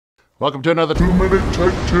Welcome to another 2-Minute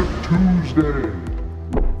Tech Tip Tuesday.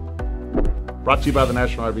 Brought to you by the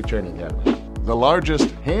National RV Training Academy, the largest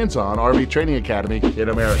hands-on RV training academy in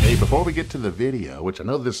America. Hey, before we get to the video, which I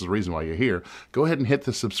know this is the reason why you're here, go ahead and hit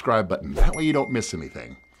the subscribe button. That way you don't miss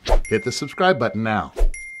anything. Hit the subscribe button now.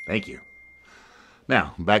 Thank you.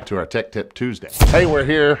 Now, back to our Tech Tip Tuesday. Hey, we're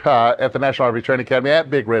here at the National RV Training Academy at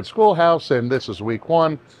Big Red Schoolhouse, and this is week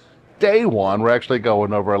one. Day one, we're actually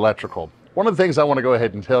going over electrical. One of the things I want to go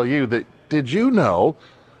ahead and tell you that, did you know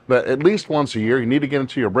that at least once a year you need to get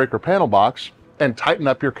into your breaker panel box and tighten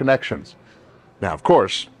up your connections? Now, of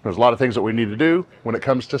course, there's a lot of things that we need to do when it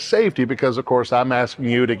comes to safety because, of course, I'm asking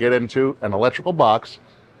you to get into an electrical box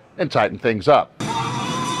and tighten things up.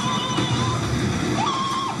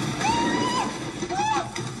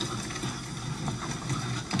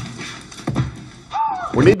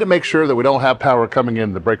 We need to make sure that we don't have power coming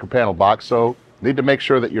in the breaker panel box, so need to make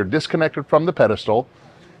sure that you're disconnected from the pedestal.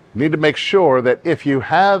 Need to make sure that if you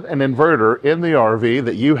have an inverter in the RV,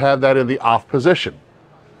 that you have that in the off position.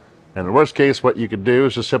 And in the worst case, what you could do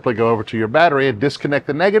is just simply go over to your battery and disconnect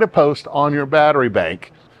the negative post on your battery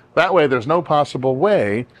bank. That way, there's no possible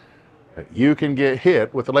way that you can get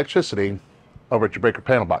hit with electricity over at your breaker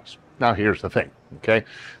panel box. Now, here's the thing, okay?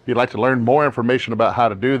 If you'd like to learn more information about how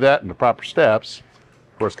to do that and the proper steps,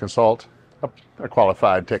 of course, consult a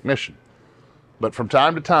qualified technician. But from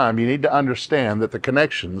time to time, you need to understand that the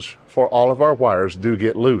connections for all of our wires do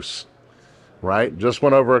get loose, right? Just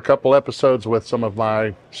went over a couple episodes with some of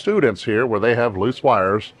my students here where they have loose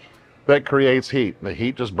wires that creates heat. The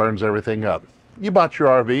heat just burns everything up. You bought your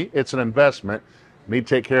RV, it's an investment. You need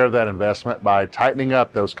to take care of that investment by tightening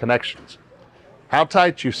up those connections. How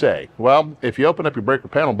tight, you say? Well, if you open up your breaker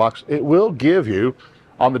panel box, it will give you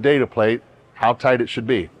on the data plate how tight it should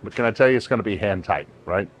be. But can I tell you, it's going to be hand tight,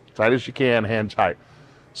 right? Tight as you can, hand tight.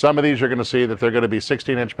 Some of these you're going to see that they're going to be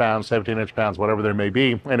 16-inch pounds, 17-inch pounds, whatever there may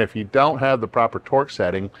be. And if you don't have the proper torque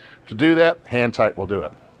setting to do that, hand tight will do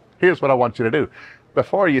it. Here's what I want you to do.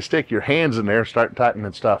 Before you stick your hands in there, start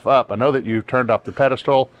tightening stuff up. I know that you've turned off the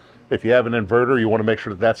pedestal. If you have an inverter, you want to make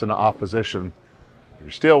sure that that's in the off position.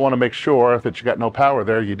 You still want to make sure that you got no power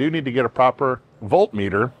there. You do need to get a proper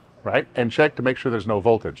voltmeter, right? And check to make sure there's no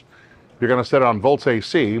voltage. You're going to set it on volts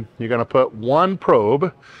AC. You're going to put one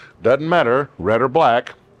probe, doesn't matter, red or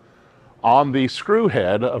black, on the screw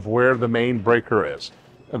head of where the main breaker is.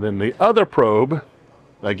 And then the other probe,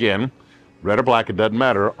 again, red or black, it doesn't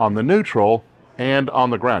matter, on the neutral and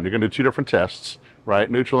on the ground. You're going to do two different tests,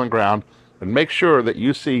 right? Neutral and ground. And make sure that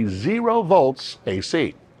you see 0 volts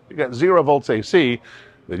AC. You got 0 volts AC,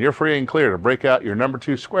 then you're free and clear to break out your number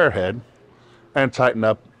 2 square head and tighten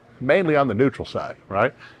up mainly on the neutral side,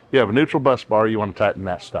 right? You have a neutral bus bar, you want to tighten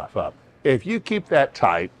that stuff up. If you keep that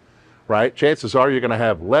tight, right, chances are you're going to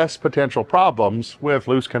have less potential problems with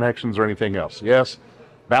loose connections or anything else. Yes,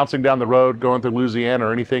 bouncing down the road, going through Louisiana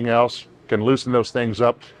or anything else can loosen those things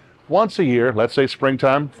up. Once a year, let's say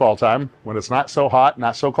springtime, fall time, when it's not so hot,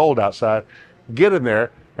 not so cold outside, get in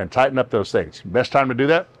there and tighten up those things. Best time to do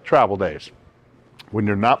that? Travel days, when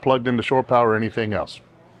you're not plugged into shore power or anything else.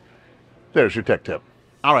 There's your tech tip.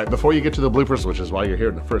 All right, before you get to the bloopers, which is why you're here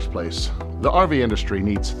in the first place, the RV industry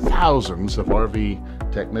needs thousands of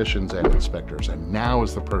RV technicians and inspectors, and now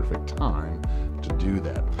is the perfect time to do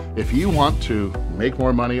that. If you want to make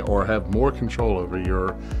more money or have more control over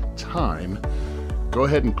your time, go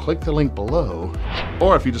ahead and click the link below.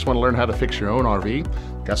 Or if you just want to learn how to fix your own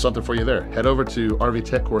RV, got something for you there. Head over to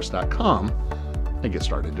rvtechcourse.com and get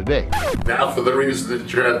started today. Now for the reason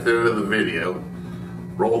that you're at the end of the video,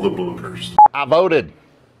 roll the bloopers. I voted.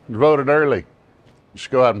 You voted early. You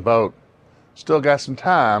should go out and vote. Still got some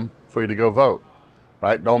time for you to go vote,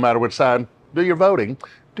 right? No matter which side, do your voting,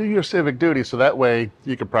 do your civic duty, so that way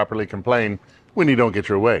you can properly complain when you don't get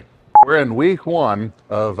your way. We're in week one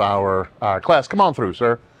of our class. Come on through,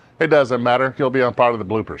 sir. It doesn't matter. You'll be on part of the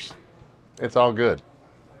bloopers. It's all good.